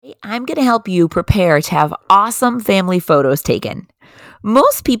I'm going to help you prepare to have awesome family photos taken.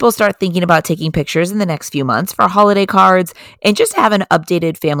 Most people start thinking about taking pictures in the next few months for holiday cards and just have an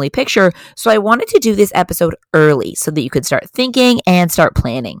updated family picture. So I wanted to do this episode early so that you could start thinking and start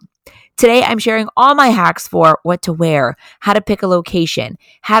planning. Today, I'm sharing all my hacks for what to wear, how to pick a location,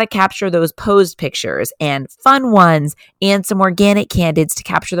 how to capture those posed pictures and fun ones, and some organic candids to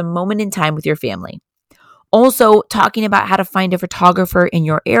capture the moment in time with your family. Also, talking about how to find a photographer in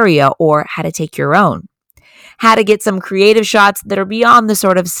your area or how to take your own. How to get some creative shots that are beyond the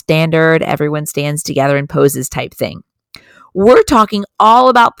sort of standard everyone stands together and poses type thing. We're talking all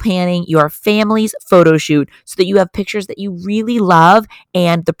about planning your family's photo shoot so that you have pictures that you really love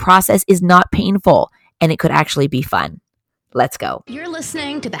and the process is not painful and it could actually be fun. Let's go. You're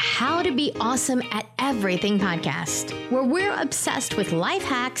listening to the How to Be Awesome at Everything podcast, where we're obsessed with life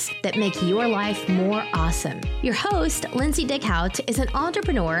hacks that make your life more awesome. Your host, Lindsay Dickhout, is an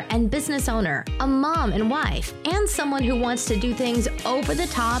entrepreneur and business owner, a mom and wife, and someone who wants to do things over the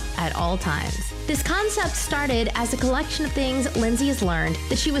top at all times. This concept started as a collection of things Lindsay has learned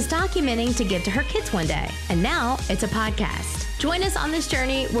that she was documenting to give to her kids one day, and now it's a podcast. Join us on this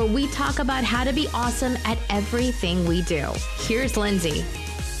journey where we talk about how to be awesome at everything we do. Here's Lindsay.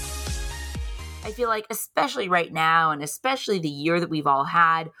 I feel like especially right now and especially the year that we've all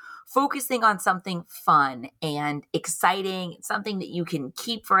had, focusing on something fun and exciting, something that you can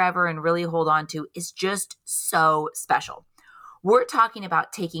keep forever and really hold on to is just so special. We're talking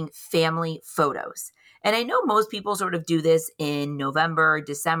about taking family photos. And I know most people sort of do this in November,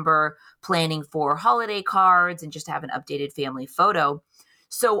 December, planning for holiday cards and just have an updated family photo.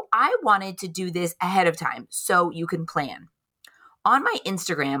 So I wanted to do this ahead of time so you can plan. On my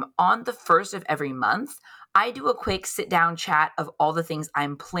Instagram, on the first of every month, I do a quick sit-down chat of all the things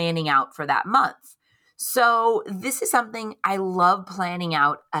I'm planning out for that month. So this is something I love planning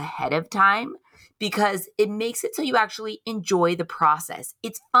out ahead of time because it makes it so you actually enjoy the process.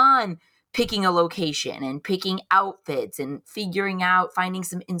 It's fun picking a location and picking outfits and figuring out, finding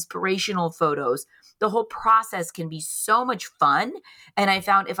some inspirational photos. The whole process can be so much fun. And I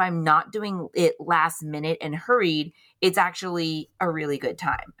found if I'm not doing it last minute and hurried, it's actually a really good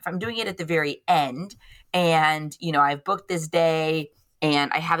time. If I'm doing it at the very end and, I've booked this day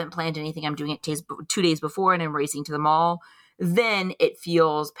and I haven't planned anything, I'm doing it 2 days before and I'm racing to the mall, then it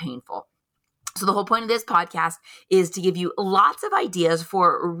feels painful. So the whole point of this podcast is to give you lots of ideas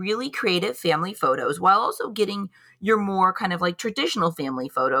for really creative family photos while also getting your more kind of like traditional family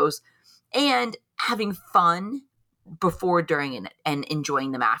photos and having fun before, during, and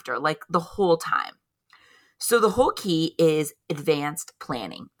enjoying them after, like the whole time. So the whole key is advanced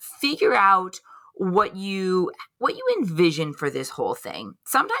planning. Figure out what you envision for this whole thing.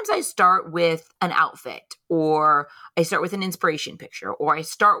 Sometimes I start with an outfit, or I start with an inspiration picture, or I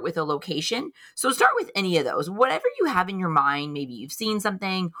start with a location. So start with any of those. Whatever you have in your mind, maybe you've seen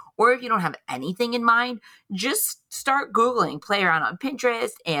something, or if you don't have anything in mind, just start Googling, play around on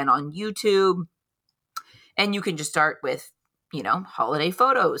Pinterest and on YouTube. And you can just start with, holiday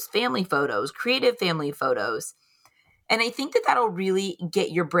photos, family photos, creative family photos. And I think that that'll really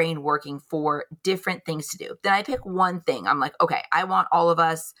get your brain working for different things to do. Then I pick one thing. I'm like, okay, I want all of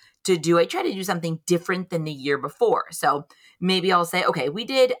us I try to do something different than the year before. So maybe I'll say, okay, we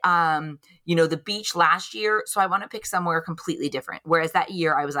did, the beach last year. So I want to pick somewhere completely different. Whereas that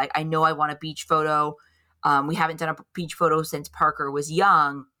year I was like, I know I want a beach photo. We haven't done a beach photo since Parker was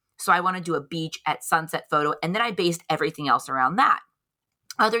young. So I want to do a beach at sunset photo. And then I based everything else around that.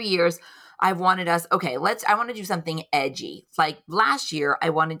 Other years, I want to do something edgy. Like last year,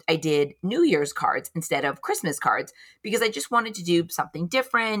 I did New Year's cards instead of Christmas cards because I just wanted to do something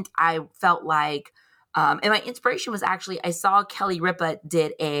different. I felt like, and my inspiration was actually, I saw Kelly Ripa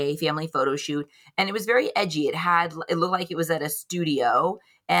did a family photo shoot and it was very edgy. It looked like it was at a studio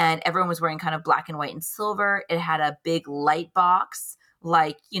and everyone was wearing kind of black and white and silver. It had a big light box,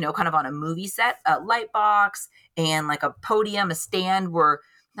 like, kind of on a movie set, a light box and like a podium, a stand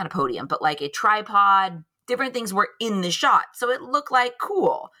not a podium, but like a tripod, different things were in the shot. So it looked like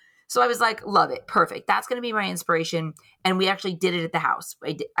cool. So I was like, love it. Perfect. That's going to be my inspiration. And we actually did it at the house.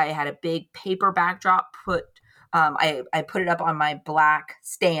 I had a big paper backdrop I put it up on my black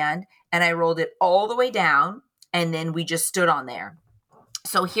stand and I rolled it all the way down. And then we just stood on there.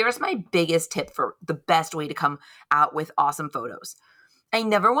 So here's my biggest tip for the best way to come out with awesome photos. I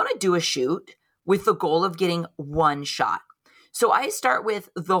never want to do a shoot with the goal of getting one shot. So I start with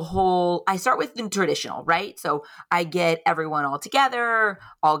the traditional, right? So I get everyone all together.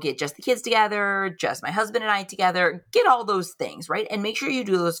 I'll get just the kids together, just my husband and I together, get all those things, right? And make sure you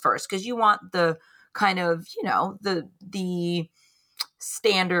do those first because you want the kind of, the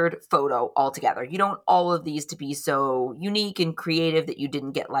standard photo altogether. You don't want all of these to be so unique and creative that you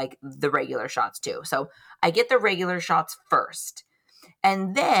didn't get like the regular shots too. So I get the regular shots first.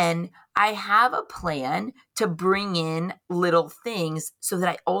 And then I have a plan to bring in little things so that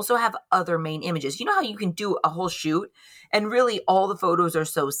I also have other main images. You know how you can do a whole shoot and really all the photos are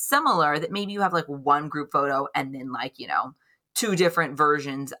so similar that maybe you have like one group photo and then like, two different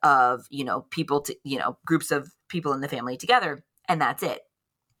versions of, people to, groups of people in the family together, and that's it.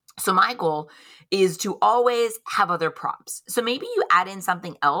 So my goal is to always have other props. So maybe you add in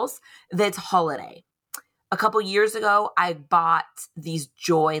something else that's holiday. A couple years ago, I bought these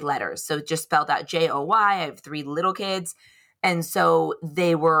joy letters. So just spelled out Joy. I have 3 little kids. And so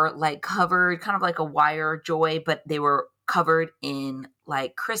they were like covered, kind of like a wire joy, but they were covered in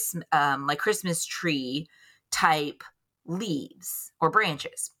like Christmas tree type leaves or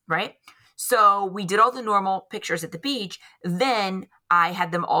branches, right? So we did all the normal pictures at the beach. Then I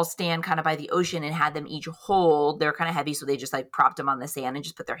had them all stand kind of by the ocean and had them each hold. They're kind of heavy, so they just like propped them on the sand and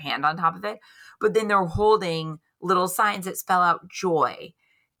just put their hand on top of it. But then they're holding little signs that spell out joy.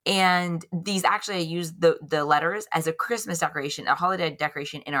 And these actually, I use the letters as a Christmas decoration, a holiday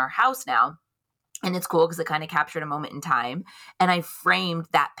decoration in our house now. And it's cool because it kind of captured a moment in time. And I framed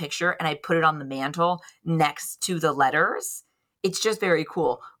that picture and I put it on the mantle next to the letters. It's just very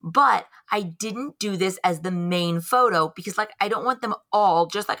cool. But I didn't do this as the main photo because like I don't want them all,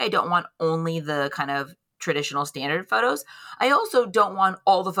 just like I don't want only the kind of traditional standard photos. I also don't want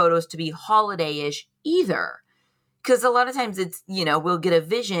all the photos to be holiday-ish either. Because a lot of times it's, we'll get a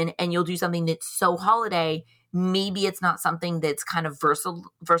vision and you'll do something that's so holiday. Maybe it's not something that's kind of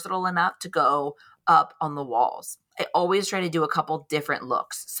versatile enough to go up on the walls. I always try to do a couple different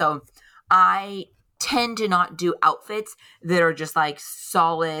looks. So I tend to not do outfits that are just like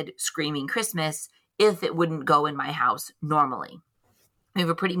solid screaming Christmas if it wouldn't go in my house normally. We have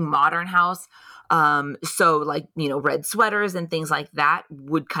a pretty modern house. So like, red sweaters and things like that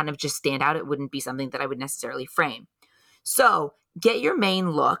would kind of just stand out. It wouldn't be something that I would necessarily frame. So get your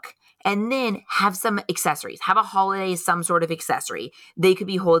main look and then have some accessories. Have a holiday, some sort of accessory. They could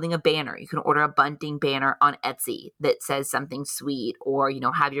be holding a banner. You can order a bunting banner on Etsy that says something sweet, or,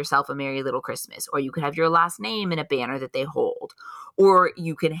 have yourself a Merry Little Christmas, or you could have your last name in a banner that they hold, or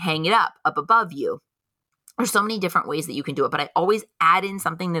you can hang it up above you. There's so many different ways that you can do it, but I always add in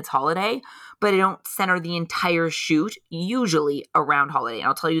something that's holiday, but I don't center the entire shoot usually around holiday. And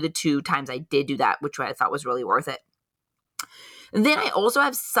I'll tell you the 2 times I did do that, which I thought was really worth it. Then I also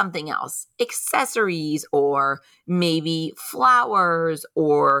have something else, accessories or maybe flowers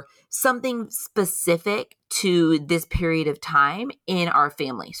or something specific to this period of time in our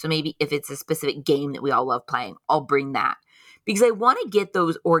family. So maybe if it's a specific game that we all love playing, I'll bring that. Because I want to get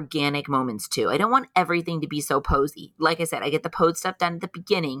those organic moments too. I don't want everything to be so posy. Like I said, I get the pose stuff done at the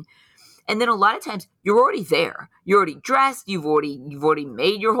beginning. And then a lot of times you're already there. You're already dressed. You've already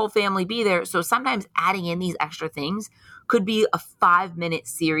made your whole family be there. So sometimes adding in these extra things could be a 5-minute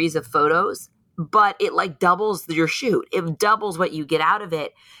series of photos, but it like doubles your shoot. It doubles what you get out of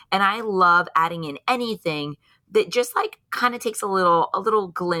it. And I love adding in anything that just like kind of takes a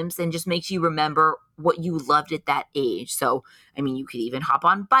little glimpse and just makes you remember what you loved at that age. So, I mean, you could even hop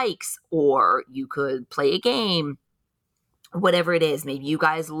on bikes or you could play a game, whatever it is. Maybe you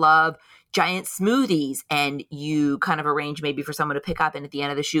guys love giant smoothies and you kind of arrange maybe for someone to pick up and at the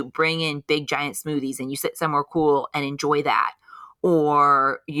end of the shoot, bring in big giant smoothies and you sit somewhere cool and enjoy that.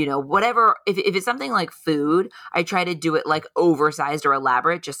 Or, whatever, if it's something like food, I try to do it like oversized or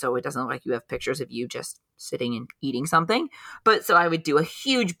elaborate just so it doesn't look like you have pictures of you just sitting and eating something. But so I would do a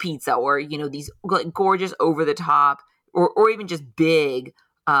huge pizza or, these like gorgeous over the top or even just big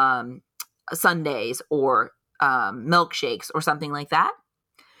sundaes or milkshakes or something like that.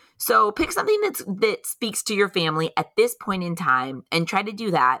 So pick something that speaks to your family at this point in time and try to do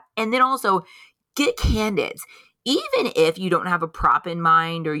that. And then also get candids. Even if you don't have a prop in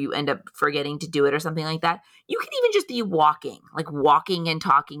mind or you end up forgetting to do it or something like that, you can even just be walking and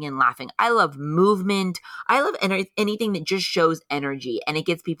talking and laughing. I love movement. I love anything that just shows energy and it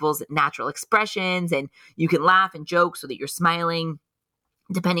gets people's natural expressions and you can laugh and joke so that you're smiling.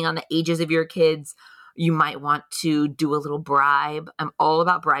 Depending on the ages of your kids, you might want to do a little bribe. I'm all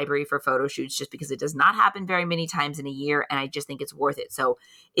about bribery for photo shoots just because it does not happen very many times in a year. And I just think it's worth it. So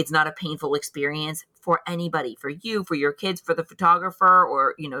it's not a painful experience for anybody, for you, for your kids, for the photographer,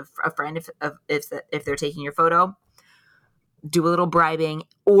 or, a friend if they're taking your photo. Do a little bribing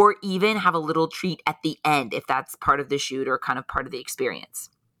or even have a little treat at the end if that's part of the shoot or kind of part of the experience.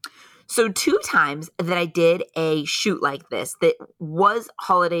 So 2 times that I did a shoot like this that was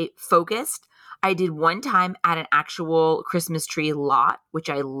holiday focused, I did one time at an actual Christmas tree lot, which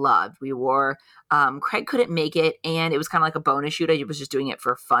I loved. We wore, Craig couldn't make it, and it was kind of like a bonus shoot. I was just doing it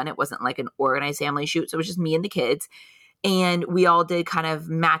for fun. It wasn't like an organized family shoot. So it was just me and the kids. And we all did kind of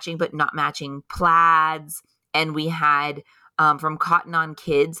matching, but not matching plaids. And we had, from Cotton On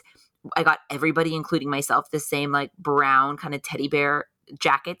Kids, I got everybody, including myself, the same like brown kind of teddy bear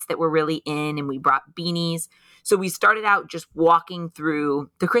jackets that were really in, and we brought beanies. So we started out just walking through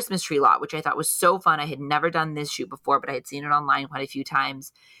the Christmas tree lot, which I thought was so fun. I had never done this shoot before, but I had seen it online quite a few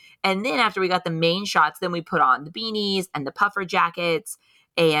times. And then after we got the main shots, then we put on the beanies and the puffer jackets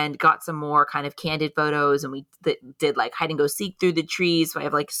and got some more kind of candid photos. And we did like hide and go seek through the trees. So I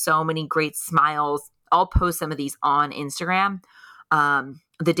have like so many great smiles. I'll post some of these on Instagram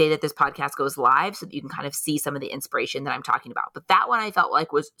the day that this podcast goes live, so that you can kind of see some of the inspiration that I'm talking about. But that one I felt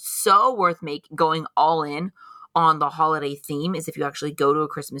like was so worth going all in on the holiday theme, is if you actually go to a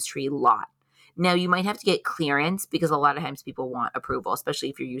Christmas tree lot. Now, you might have to get clearance because a lot of times people want approval, especially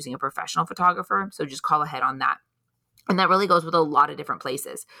if you're using a professional photographer. So just call ahead on that. And that really goes with a lot of different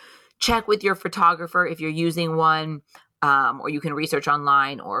places. Check with your photographer if you're using one, or you can research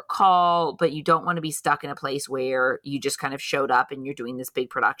online or call, but you don't want to be stuck in a place where you just kind of showed up and you're doing this big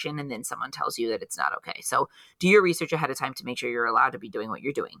production and then someone tells you that it's not okay. So do your research ahead of time to make sure you're allowed to be doing what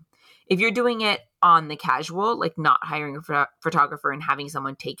you're doing. If you're doing it on the casual, like not hiring a photographer and having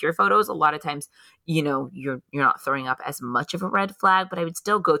someone take your photos, a lot of times, you're not throwing up as much of a red flag, but I would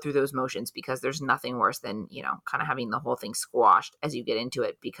still go through those motions, because there's nothing worse than, kind of having the whole thing squashed as you get into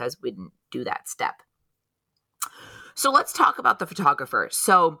it because we didn't do that step. So let's talk about the photographer.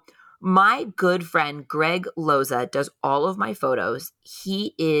 So my good friend, Greg Loza, does all of my photos.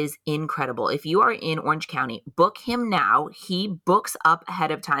 He is incredible. If you are in Orange County, book him now. He books up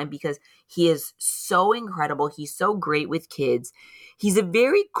ahead of time because he is so incredible. He's so great with kids. He's a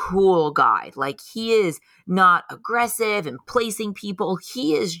very cool guy. Like, he is not aggressive and placing people.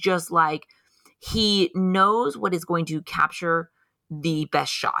 He is just like, he knows what is going to capture the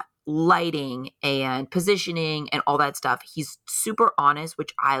best shot. Lighting and positioning and all that stuff. He's super honest,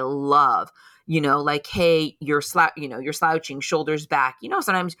 which I love. Like, hey, you're slouching, shoulders back.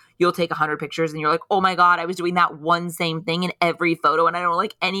 Sometimes you'll take 100 pictures and you're like, oh my God, I was doing that one same thing in every photo and I don't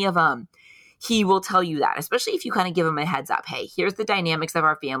like any of them. He will tell you that, especially if you kind of give him a heads up. Hey, here's the dynamics of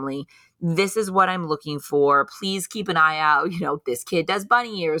our family. This is what I'm looking for. Please keep an eye out. This kid does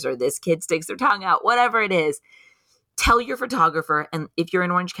bunny ears, or this kid sticks their tongue out, whatever it is. Tell your photographer, and if you're in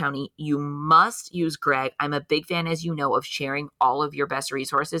Orange County, you must use Greg. I'm a big fan, as you know, of sharing all of your best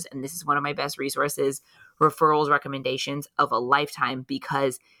resources, and this is one of my best resources, referrals, recommendations of a lifetime,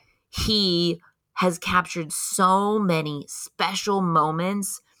 because he has captured so many special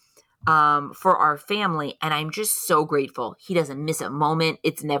moments for our family, and I'm just so grateful. He doesn't miss a moment.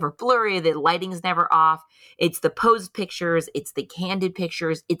 It's never blurry. The lighting's never off. It's the posed pictures. It's the candid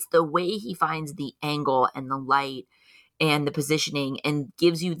pictures. It's the way he finds the angle and the light and the positioning and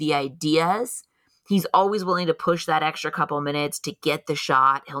gives you the ideas. He's always willing to push that extra couple minutes to get the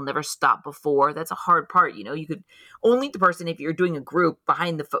shot. He'll never stop before. That's a hard part. You could only the person, if you're doing a group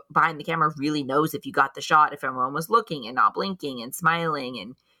behind the camera, really knows if you got the shot, if everyone was looking and not blinking and smiling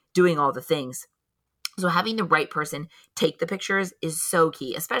and doing all the things. So having the right person take the pictures is so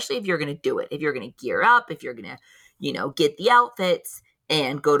key, especially if you're going to do it. If you're going to gear up, if you're going to, get the outfits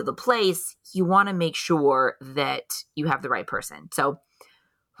and go to the place, you want to make sure that you have the right person. So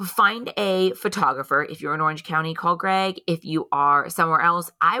find a photographer. If you're in Orange County, call Greg. If you are somewhere else,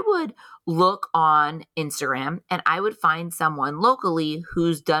 I would look on Instagram and I would find someone locally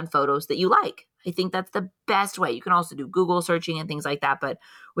who's done photos that you like. I think that's the best way. You can also do Google searching and things like that. But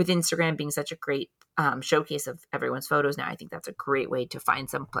with Instagram being such a great showcase of everyone's photos now, I think that's a great way to find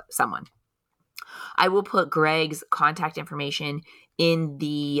someone. I will put Greg's contact information in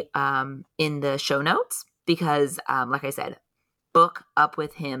the show notes because, like I said, book up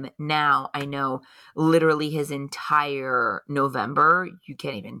with him now. I know literally his entire November, you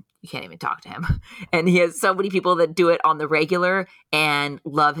can't even talk to him. And he has so many people that do it on the regular and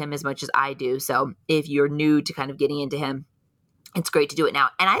love him as much as I do. So if you're new to kind of getting into him, it's great to do it now.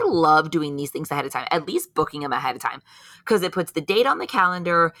 And I love doing these things ahead of time, at least booking them ahead of time, because it puts the date on the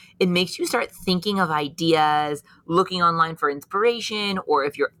calendar. It makes you start thinking of ideas, looking online for inspiration, or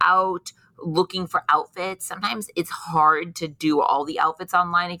if you're out looking for outfits. Sometimes it's hard to do all the outfits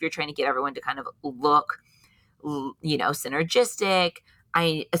online if you're trying to get everyone to kind of look, synergistic.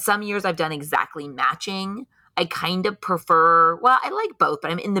 Some years I've done exactly matching. I kind of prefer, I like both,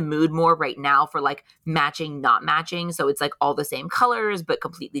 but I'm in the mood more right now for like matching, not matching. So it's like all the same colors, but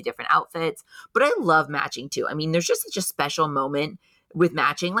completely different outfits. But I love matching too. I mean, there's just such a special moment with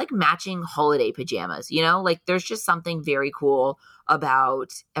matching, like matching holiday pajamas, like there's just something very cool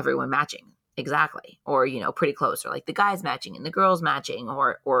about everyone matching. Exactly. Or, pretty close, or like the guys matching and the girls matching,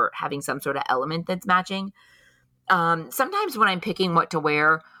 or having some sort of element that's matching. Sometimes when I'm picking what to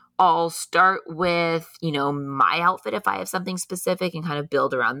wear, I'll start with, my outfit if I have something specific and kind of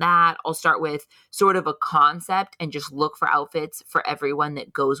build around that. I'll start with sort of a concept and just look for outfits for everyone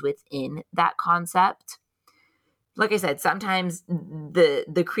that goes within that concept. Like I said, sometimes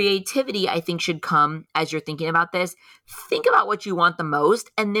the creativity, I think, should come as you're thinking about this. Think about what you want the most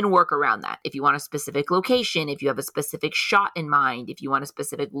and then work around that. If you want a specific location, if you have a specific shot in mind, if you want a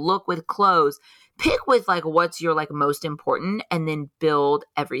specific look with clothes, pick with like what's your like most important and then build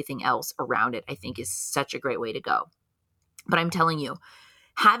everything else around it, I think is such a great way to go. But I'm telling you,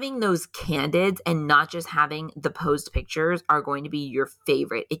 having those candids and not just having the posed pictures are going to be your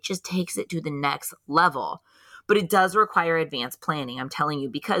favorite. It just takes it to the next level. But it does require advanced planning, I'm telling you,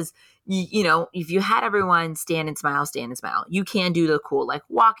 because, if you had everyone stand and smile, you can do the cool, like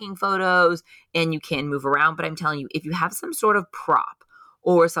walking photos and you can move around. But I'm telling you, if you have some sort of prop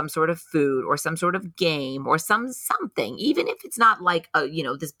or some sort of food or some sort of game or something, even if it's not like,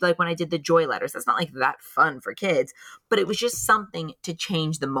 this, like when I did the joy letters, that's not like that fun for kids, but it was just something to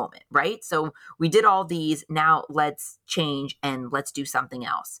change the moment, right? So we did all these. Now let's change and let's do something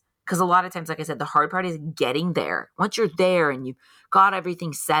else. Because a lot of times, like I said, the hard part is getting there. Once you're there and you've got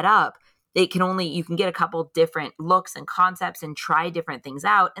everything set up, you can get a couple different looks and concepts and try different things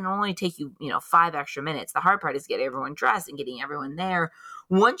out, and it'll only take you, 5 extra minutes. The hard part is getting everyone dressed and getting everyone there.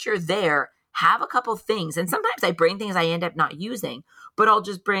 Once you're there, have a couple things. And sometimes I bring things I end up not using, but I'll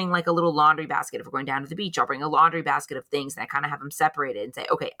just bring like a little laundry basket. If we're going down to the beach, I'll bring a laundry basket of things and I kind of have them separated and say,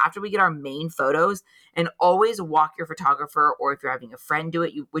 okay, after we get our main photos, and always walk your photographer, or if you're having a friend do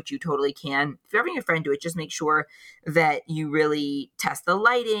it, which you totally can. If you're having a friend do it, just make sure that you really test the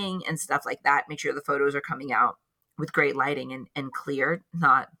lighting and stuff like that. Make sure the photos are coming out with great lighting and clear,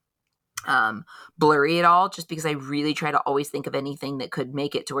 not blurry at all, just because I really try to always think of anything that could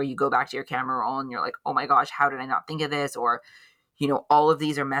make it to where you go back to your camera roll and you're like, oh my gosh, how did I not think of this? Or, all of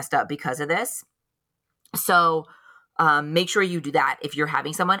these are messed up because of this. So make sure you do that if you're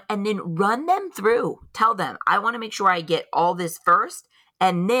having someone, and then run them through. Tell them, I want to make sure I get all this first,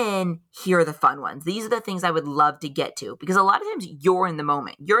 and then here are the fun ones. These are the things I would love to get to, because a lot of times you're in the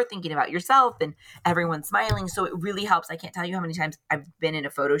moment. You're thinking about yourself and everyone's smiling. So it really helps. I can't tell you how many times I've been in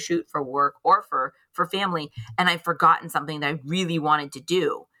a photo shoot for work or for family, and I've forgotten something that I really wanted to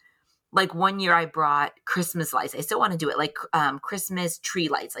do. Like one year I brought Christmas lights. I still want to do it, like Christmas tree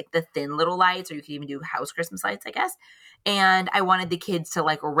lights, like the thin little lights, or you could even do house Christmas lights, I guess. And I wanted the kids to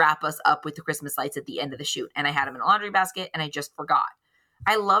like wrap us up with the Christmas lights at the end of the shoot. And I had them in a laundry basket and I just forgot.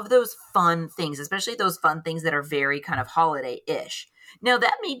 I love those fun things, especially those fun things that are very kind of holiday-ish. Now,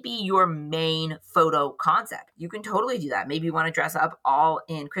 that may be your main photo concept. You can totally do that. Maybe you want to dress up all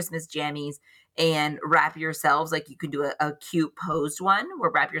in Christmas jammies and wrap yourselves, like you can do a cute posed one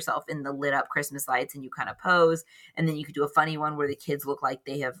where wrap yourself in the lit up Christmas lights and you kind of pose. And then you could do a funny one where the kids look like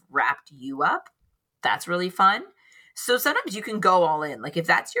they have wrapped you up. That's really fun. So sometimes you can go all in. Like if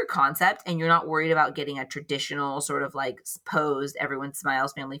that's your concept and you're not worried about getting a traditional sort of like posed, everyone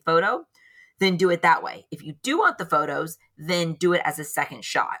smiles family photo, then do it that way. If you do want the photos, then do it as a second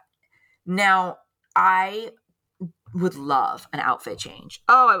shot. Now, I would love an outfit change.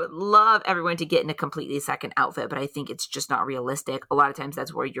 Oh, I would love everyone to get in a completely second outfit, but I think it's just not realistic. A lot of times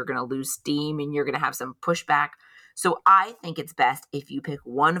that's where you're going to lose steam and you're going to have some pushback. So I think it's best if you pick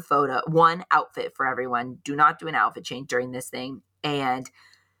one outfit for everyone. Do not do an outfit change during this thing, and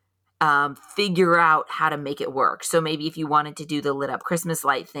figure out how to make it work. So maybe if you wanted to do the lit up Christmas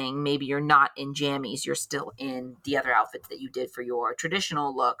light thing, maybe you're not in jammies. You're still in the other outfits that you did for your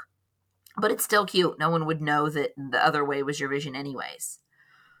traditional look. But it's still cute. No one would know that the other way was your vision anyways.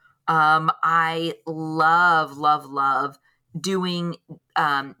 I love doing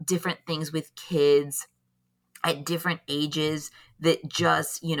different things with kids at different ages that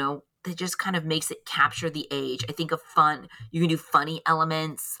just, that just kind of makes it capture the age. I think of fun. You can do funny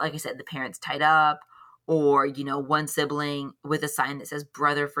elements. Like I said, the parents tied up, or, one sibling with a sign that says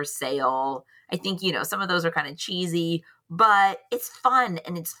brother for sale. I think, some of those are kind of cheesy, but it's fun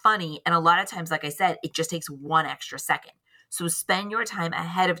and it's funny. And a lot of times, like I said, it just takes one extra second. So spend your time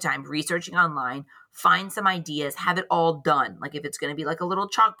ahead of time researching online, find some ideas, have it all done. Like if it's going to be like a little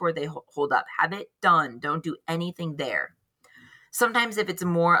chalkboard they hold up, have it done. Don't do anything there. Sometimes if it's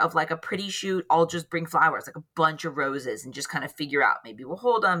more of like a pretty shoot, I'll just bring flowers, like a bunch of roses, and just kind of figure out, maybe we'll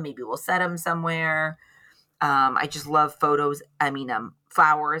hold them, maybe we'll set them somewhere. I just love flowers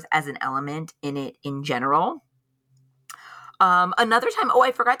as an element in it in general. Another time,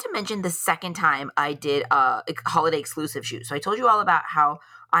 I forgot to mention the second time I did a holiday exclusive shoot. So I told you all about how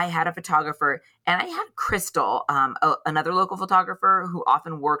I had a photographer, and I had Crystal, another local photographer who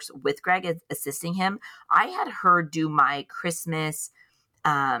often works with Greg, assisting him. I had her do my Christmas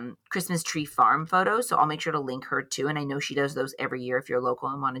tree farm photos. So I'll make sure to link her too. And I know she does those every year if you're local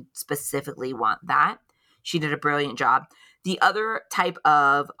and want to specifically want that. She did a brilliant job. The other type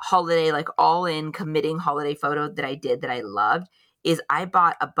of holiday, like all in committing holiday photo that I did that I loved is I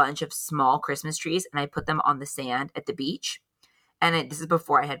bought a bunch of small Christmas trees and I put them on the sand at the beach. And this is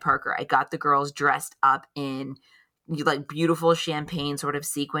before I had Parker. I got the girls dressed up in like beautiful champagne sort of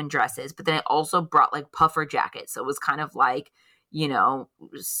sequin dresses, but then I also brought like puffer jackets. So it was kind of like,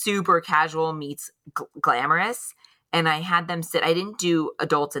 super casual meets glamorous. And I had them sit. I didn't do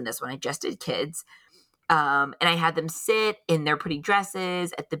adults in this one. I just did kids. And I had them sit in their pretty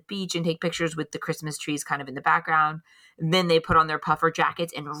dresses at the beach and take pictures with the Christmas trees kind of in the background. And then they put on their puffer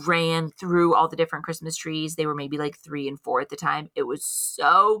jackets and ran through all the different Christmas trees. They were maybe like 3 and 4 at the time. It was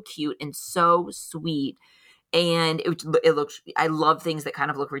so cute and so sweet. And it looks, I love things that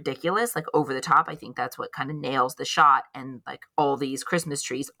kind of look ridiculous, like over the top. I think that's what kind of nails the shot. And like all these Christmas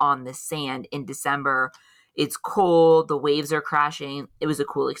trees on the sand in December, it's cold, the waves are crashing. It was a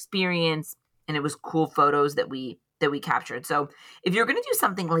cool experience. And it was cool photos that we captured. So if you're going to do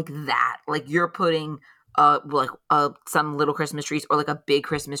something like that, like you're putting some little Christmas trees or like a big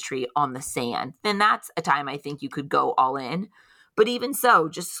Christmas tree on the sand, then that's a time I think you could go all in. But even so,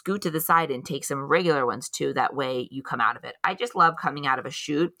 just scoot to the side and take some regular ones too. That way you come out of it. I just love coming out of a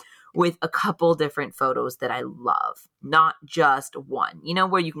shoot with a couple different photos that I love, not just one,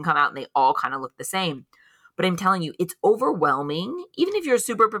 where you can come out and they all kind of look the same. But I'm telling you, it's overwhelming. Even if you're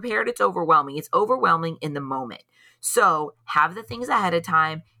super prepared, it's overwhelming. It's overwhelming in the moment. So have the things ahead of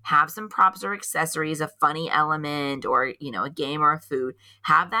time, have some props or accessories, a funny element or, a game or a food.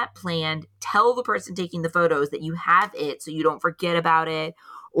 Have that planned. Tell the person taking the photos that you have it so you don't forget about it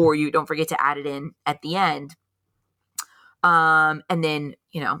or you don't forget to add it in at the end. And then,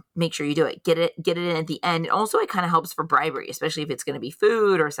 make sure you do it. Get it in at the end. And also it kind of helps for bribery, especially if it's going to be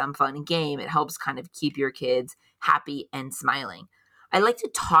food or some fun game. It helps kind of keep your kids happy and smiling. I like to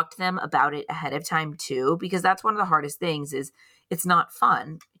talk to them about it ahead of time too, because that's one of the hardest things is it's not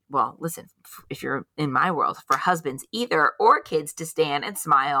fun. Well, listen, if you're in my world, for husbands either or kids to stand and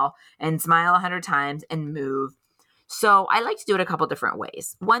smile 100 times and move. So I like to do it a couple different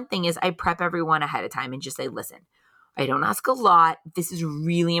ways. One thing is I prep everyone ahead of time and just say, listen, I don't ask a lot. This is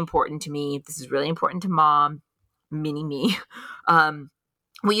really important to me. This is really important to mom, meaning me.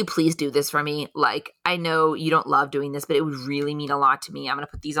 Will you please do this for me? Like, I know you don't love doing this, but it would really mean a lot to me. I'm going to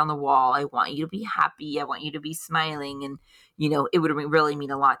put these on the wall. I want you to be happy. I want you to be smiling. And, it would really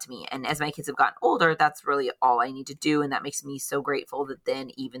mean a lot to me. And as my kids have gotten older, that's really all I need to do. And that makes me so grateful that then,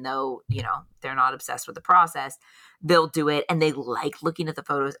 even though, they're not obsessed with the process, they'll do it. And they like looking at the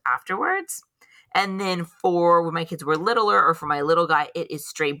photos afterwards. And then for when my kids were littler or for my little guy, it is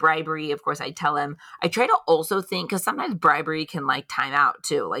straight bribery. Of course, I tell him, I try to also think, because sometimes bribery can like time out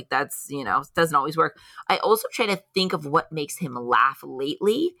too. Like that's, doesn't always work. I also try to think of what makes him laugh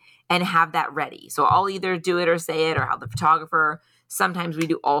lately and have that ready. So I'll either do it or say it or have the photographer. Sometimes we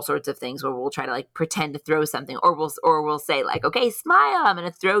do all sorts of things where we'll try to like pretend to throw something or we'll say like, okay, smile, I'm going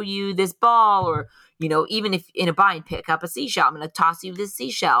to throw you this ball or, even if in a bind, pick up a seashell. I'm going to toss you this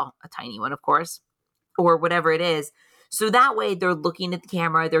seashell, a tiny one, of course, or whatever it is. So that way they're looking at the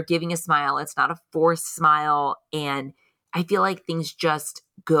camera, they're giving a smile. It's not a forced smile. And I feel like things just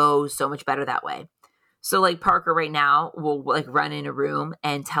go so much better that way. So like Parker right now will like run in a room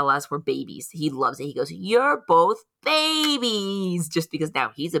and tell us we're babies. He loves it. He goes, "You're both babies," just because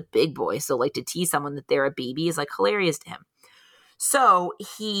now he's a big boy. So like to tease someone that they're a baby is like hilarious to him. So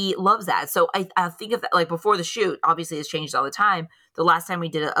he loves that. So I think of that like before the shoot, obviously it's changed all the time. The last time we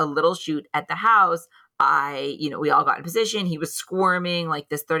did a little shoot at the house, we all got in position. He was squirming like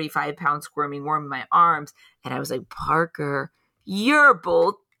this 35-pound squirming worm in my arms. And I was like, "Parker, you're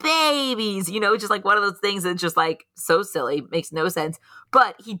both babies," just like one of those things that's just like so silly, makes no sense.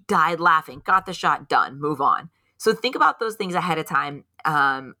 But he died laughing, got the shot done, move on. So think about those things ahead of time.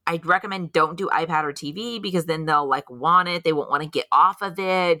 I'd recommend don't do iPad or TV because then they'll like want it. They won't want to get off of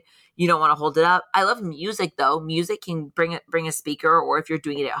it. You don't want to hold it up. I love music though. Music can bring a speaker, or if you're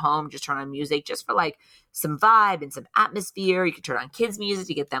doing it at home, just turn on music just for like some vibe and some atmosphere. You can turn on kids' music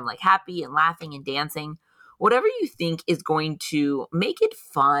to get them like happy and laughing and dancing. Whatever you think is going to make it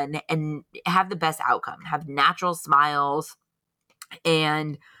fun and have the best outcome, have natural smiles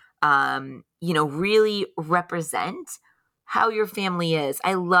and, really represent how your family is.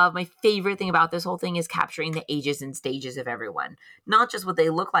 My favorite thing about this whole thing is capturing the ages and stages of everyone, not just what they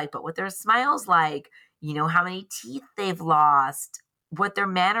look like, but what their smile's like, how many teeth they've lost, what their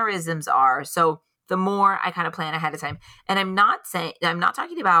mannerisms are. So the more I kind of plan ahead of time, and I'm not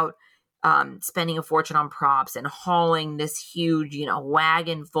talking about spending a fortune on props and hauling this huge,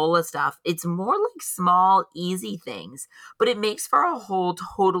 wagon full of stuff. It's more like small, easy things, but it makes for a whole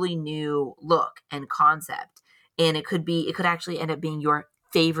totally new look and concept. And it could actually end up being your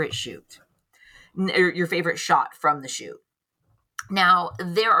favorite shoot, or your favorite shot from the shoot. Now,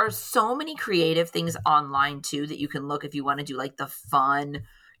 there are so many creative things online too that you can look if you want to do like the fun,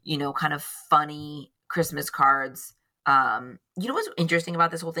 kind of funny Christmas cards. What's interesting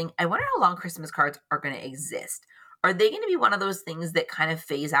about this whole thing? I wonder how long Christmas cards are going to exist. Are they going to be one of those things that kind of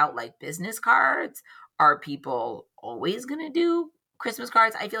phase out like business cards? Are people always going to do Christmas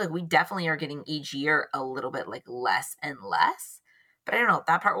cards? I feel like we definitely are getting each year a little bit like less and less. But I don't know,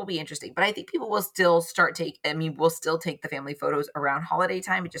 that part will be interesting. But I think people will still we'll still take the family photos around holiday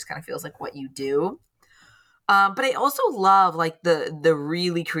time. It just kind of feels like what you do. But I also love like the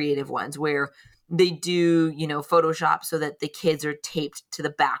really creative ones where they do, Photoshop so that the kids are taped to the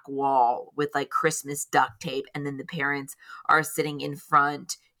back wall with like Christmas duct tape. And then the parents are sitting in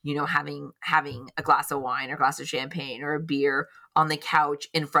front, having a glass of wine or a glass of champagne or a beer on the couch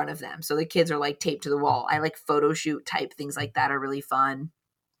in front of them. So the kids are like taped to the wall. I like photo shoot type things like that are really fun.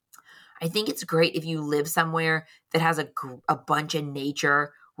 I think it's great if you live somewhere that has a bunch of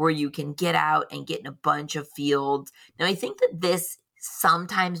nature where you can get out and get in a bunch of fields. Now, I think that this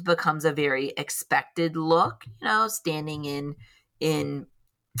sometimes becomes a very expected look, standing in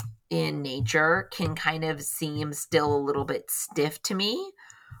nature can kind of seem still a little bit stiff to me.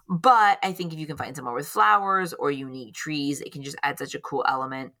 But I think if you can find somewhere with flowers or unique trees, it can just add such a cool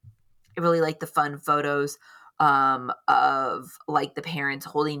element. I really like the fun photos of like the parents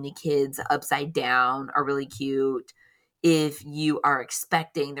holding the kids upside down are really cute. If you are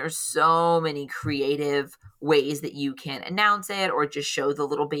expecting, there's so many creative ways that you can announce it or just show the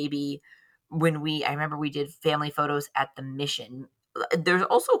little baby. I remember we did family photos at the Mission. There's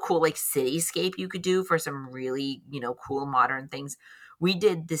also cool like cityscape you could do for some really, cool modern things. We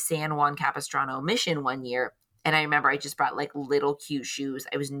did the San Juan Capistrano Mission one year. And I remember I just brought like little cute shoes.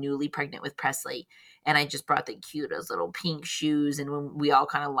 I was newly pregnant with Presley. And I just brought the cutest little pink shoes. And when we all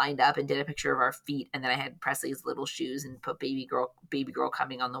kind of lined up and did a picture of our feet. And then I had Presley's little shoes and put baby girl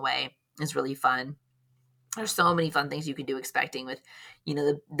coming on the way. It's really fun. There's so many fun things you can do expecting with,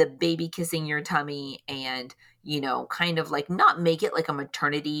 the baby kissing your tummy and, kind of like not make it like a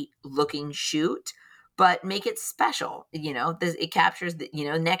maternity looking shoot, but make it special. It captures that,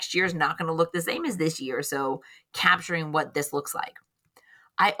 next year's not going to look the same as this year. So capturing what this looks like.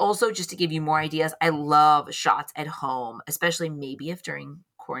 I also, just to give you more ideas, I love shots at home, especially maybe if during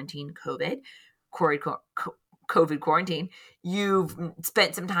quarantine, COVID quarantine, you've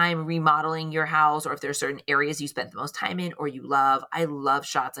spent some time remodeling your house, or if there are certain areas you spent the most time in or you love. I love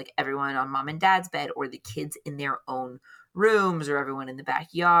shots like everyone on mom and dad's bed or the kids in their own rooms or everyone in the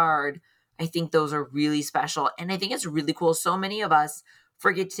backyard. I think those are really special. And I think it's really cool. So many of us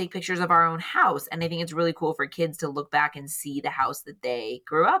forget to take pictures of our own house. And I think it's really cool for kids to look back and see the house that they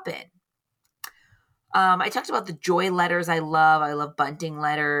grew up in. I talked about the joy letters I love bunting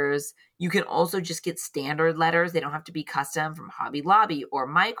letters. You can also just get standard letters. They don't have to be custom from Hobby Lobby or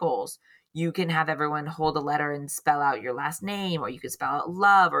Michael's. You can have everyone hold a letter and spell out your last name, or you could spell out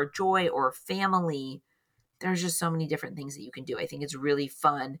love or joy or family. There's just so many different things that you can do. I think it's really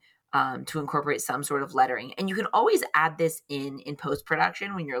fun to incorporate some sort of lettering. And you can always add this in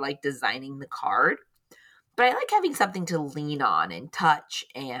post-production when you're like designing the card. But I like having something to lean on and touch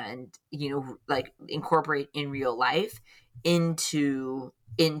and, like incorporate in real life into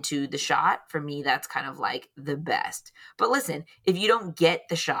the shot. For me, that's kind of like the best. But listen, if you don't get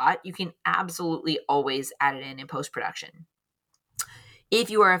the shot, you can absolutely always add it in post-production. If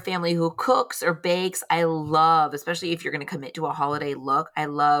you are a family who cooks or bakes, I love, especially if you're going to commit to a holiday look, I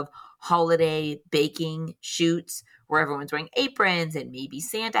love holiday baking shoots where everyone's wearing aprons and maybe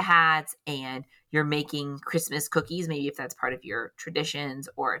Santa hats and you're making Christmas cookies, maybe if that's part of your traditions,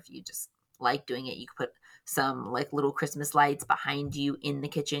 or if you just like doing it, you could put some like little Christmas lights behind you in the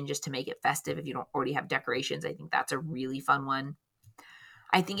kitchen just to make it festive if you don't already have decorations. I think that's a really fun one.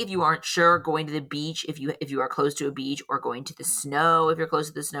 I think if you aren't sure, going to the beach, if you are close to a beach, or going to the snow, if you're close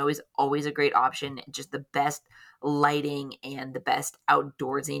to the snow, is always a great option. Just the best lighting and the best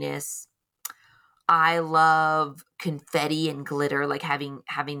outdoorsiness. I love confetti and glitter, like having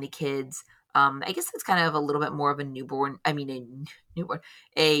the kids I guess it's kind of a little bit more of a New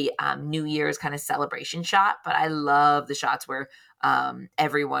Year's kind of celebration shot. But I love the shots where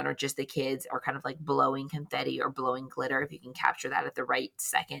everyone or just the kids are kind of like blowing confetti or blowing glitter. If you can capture that at the right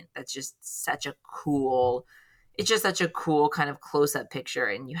second, that's just such a cool. It's just such a cool kind of close up picture,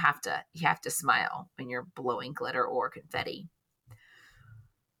 and you have to smile when you're blowing glitter or confetti.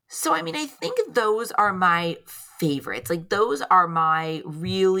 So, I mean, I think those are my favorites. Like, those are my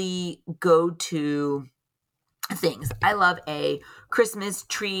really go-to things. I love a Christmas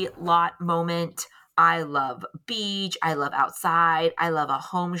tree lot moment. I love beach. I love outside. I love a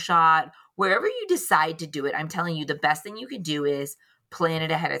home shot. Wherever you decide to do it, I'm telling you, the best thing you can do is plan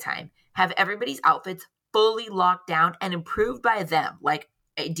it ahead of time. Have everybody's outfits fully locked down and approved by them. Like,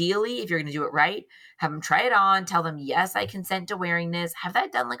 ideally, if you're going to do it right, have them try it on, tell them, yes, I consent to wearing this. Have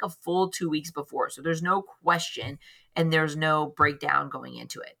that done like a full 2 weeks before. So there's no question and there's no breakdown going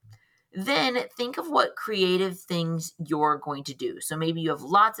into it. Then think of what creative things you're going to do. So maybe you have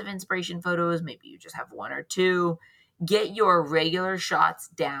lots of inspiration photos. Maybe you just have one or two. Get your regular shots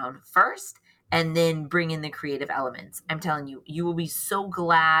down first and then bring in the creative elements. I'm telling you, you will be so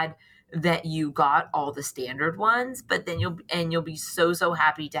glad that you got all the standard ones, but then you'll be so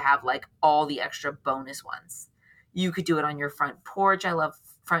happy to have like all the extra bonus ones. You could do it on your front porch. I love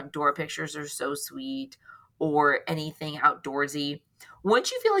front door pictures. They're so sweet. Or anything outdoorsy.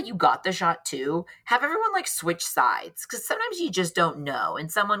 Once you feel like you got the shot too, have everyone like switch sides, because sometimes you just don't know,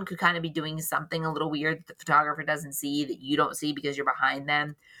 and someone could kind of be doing something a little weird that the photographer doesn't see, that you don't see because you're behind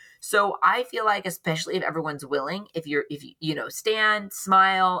them. So I feel like, especially if everyone's willing, if you stand,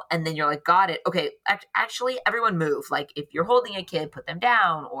 smile, and then you're like, got it. Okay, actually everyone move. Like if you're holding a kid, put them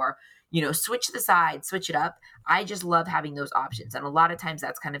down, or switch the side, switch it up. I just love having those options. And a lot of times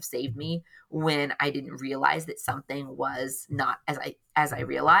that's kind of saved me when I didn't realize that something was not as I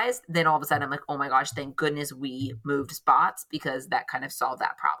realized. Then all of a sudden I'm like, oh my gosh, thank goodness we moved spots, because that kind of solved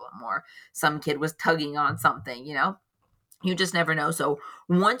that problem. Or some kid was tugging on something, you just never know. So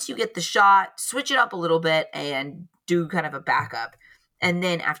once you get the shot, switch it up a little bit and do kind of a backup. And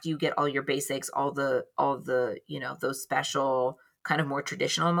then after you get all your basics, all the those special kind of more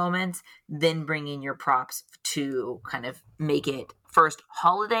traditional moments, then bring in your props to kind of make it first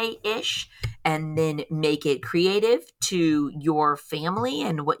holiday-ish and then make it creative to your family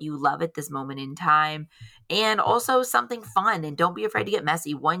and what you love at this moment in time. And also something fun, and don't be afraid to get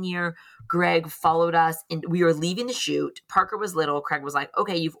messy. One year, Greg followed us and we were leaving the shoot. Parker was little. Craig was like,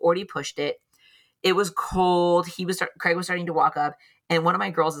 okay, you've already pushed it. It was cold. Craig was starting to walk up, and one of my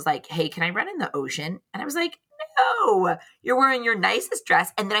girls is like, hey, can I run in the ocean? And I was like, no, you're wearing your nicest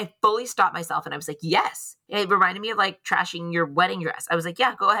dress. And then I fully stopped myself and I was like, yes. It reminded me of like trashing your wedding dress. I was like,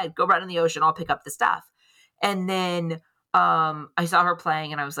 yeah, go ahead, go run in the ocean. I'll pick up the stuff. And then I saw her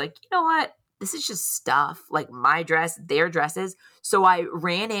playing and I was like, you know what? This is just stuff, like my dress, their dresses. So I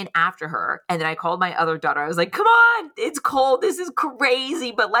ran in after her, and then I called my other daughter. I was like, come on, it's cold. This is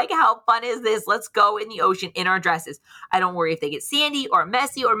crazy, but like, how fun is this? Let's go in the ocean in our dresses. I don't worry if they get sandy or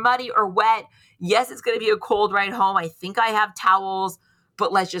messy or muddy or wet. Yes, it's going to be a cold ride home. I think I have towels,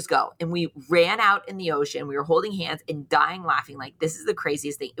 but let's just go. And we ran out in the ocean. We were holding hands and dying laughing. Like, this is the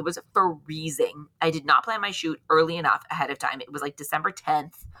craziest thing. It was freezing. I did not plan my shoot early enough ahead of time. It was like December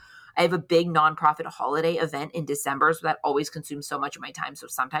 10th. I have a big nonprofit holiday event in December, so that always consumes so much of my time. So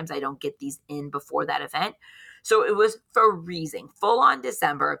sometimes I don't get these in before that event. So it was freezing, full on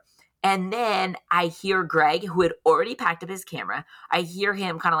December. And then I hear Greg, who had already packed up his camera. I hear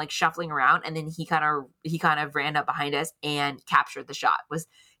him kind of like shuffling around, and then he kind of ran up behind us and captured the shot, was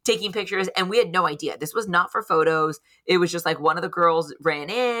taking pictures, and we had no idea. This was not for photos. It was just like one of the girls ran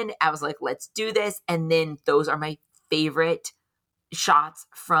in. I was like, let's do this. And then those are my favorite shots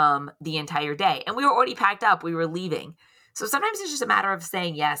from the entire day. And we were already packed up. We were leaving. So sometimes it's just a matter of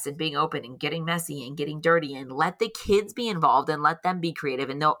saying yes and being open and getting messy and getting dirty, and let the kids be involved and let them be creative.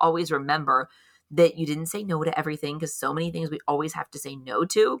 And they'll always remember that you didn't say no to everything, because so many things we always have to say no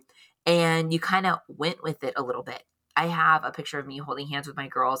to. And you kind of went with it a little bit. I have a picture of me holding hands with my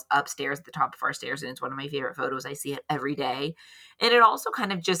girls upstairs at the top of our stairs, and it's one of my favorite photos. I see it every day. And it also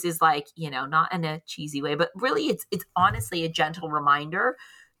kind of just is like, not in a cheesy way, but really it's honestly a gentle reminder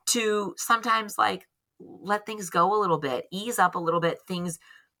to sometimes like let things go a little bit, ease up a little bit. Things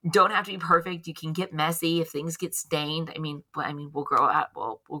don't have to be perfect. You can get messy if things get stained. I mean, we'll grow out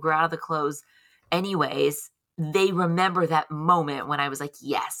of the clothes anyways. They remember that moment when I was like,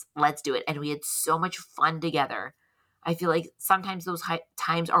 yes, let's do it. And we had so much fun together. I feel like sometimes those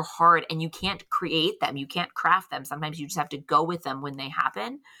times are hard and you can't create them. You can't craft them. Sometimes you just have to go with them when they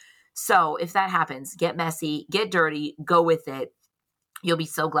happen. So if that happens, get messy, get dirty, go with it. You'll be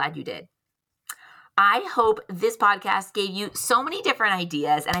so glad you did. I hope this podcast gave you so many different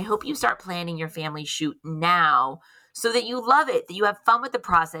ideas, and I hope you start planning your family shoot now so that you love it, that you have fun with the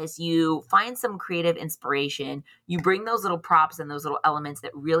process, you find some creative inspiration, you bring those little props and those little elements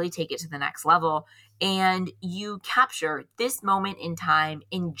that really take it to the next level, and you capture this moment in time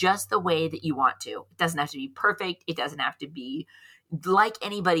in just the way that you want to. It doesn't have to be perfect. It doesn't have to be like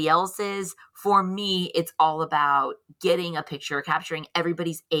anybody else's. For me, it's all about getting a picture, capturing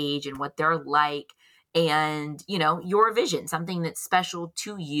everybody's age and what they're like, and, your vision, something that's special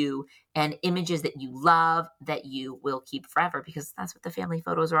to you, and images that you love that you will keep forever, because that's what the family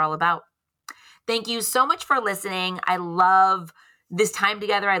photos are all about. Thank you so much for listening. I love this time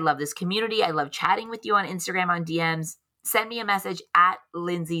together. I love this community. I love chatting with you on Instagram, on DMs. Send me a message at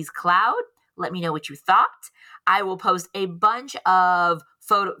Lindsay's Cloud. Let me know what you thought. I will post a bunch of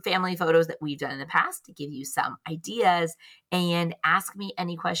family photos that we've done in the past to give you some ideas, and ask me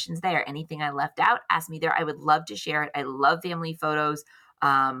any questions there. Anything I left out, ask me there. I would love to share it. I love family photos.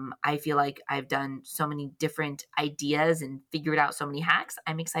 I feel like I've done so many different ideas and figured out so many hacks.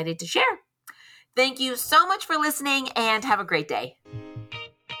 I'm excited to share. Thank you so much for listening, and have a great day.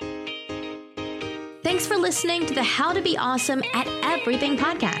 Thanks for listening to the How to Be Awesome at Everything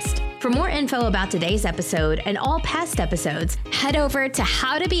podcast. For more info about today's episode and all past episodes, head over to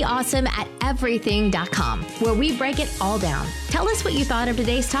howtobeawesomeateverything.com, where we break it all down. Tell us what you thought of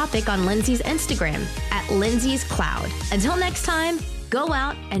today's topic on Lindsay's Instagram at Lindsay's Cloud. Until next time, go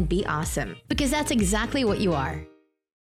out and be awesome, because that's exactly what you are.